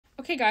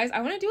Okay guys, I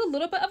want to do a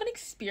little bit of an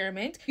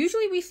experiment.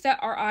 Usually we set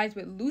our eyes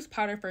with loose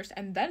powder first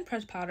and then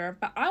pressed powder,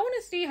 but I want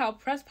to see how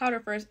pressed powder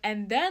first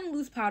and then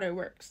loose powder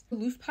works.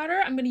 Loose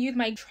powder, I'm going to use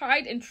my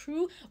tried and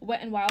true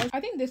Wet n Wild. I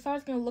think this side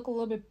is going to look a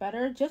little bit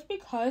better just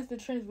because the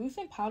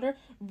translucent powder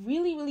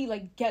really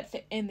like gets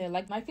it in there.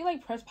 Like I feel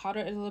like pressed powder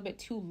is a little bit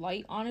too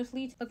light,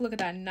 honestly. Like look at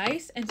that,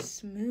 nice and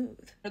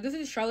smooth. This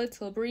is Charlotte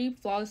Tilbury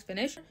Flawless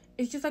Finish.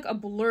 It's just like a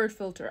blurred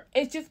filter.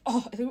 It's just,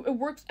 oh, it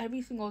works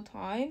every single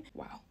time.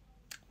 Wow.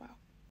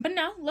 But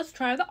now let's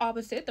try the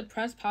opposite, the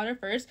pressed powder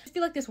first. I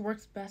feel like this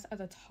works best as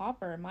a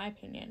topper in my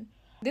opinion.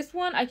 This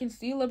one I can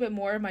see a little bit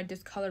more of my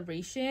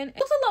discoloration. It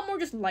looks a lot more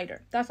just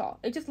lighter, that's all.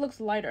 It just looks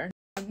lighter.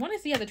 I want to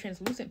see how the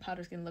translucent powder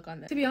is going to look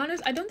on this. To be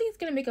honest, I don't think it's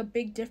going to make a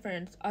big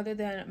difference other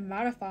than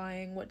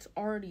mattifying what's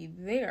already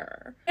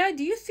there. Yeah,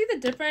 do you see the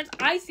difference?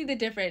 I see the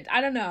difference. I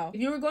don't know.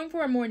 If you were going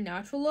for a more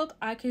natural look,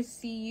 I could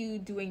see you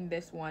doing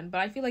this one.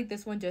 But I feel like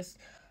this one just...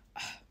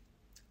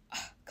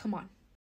 come on.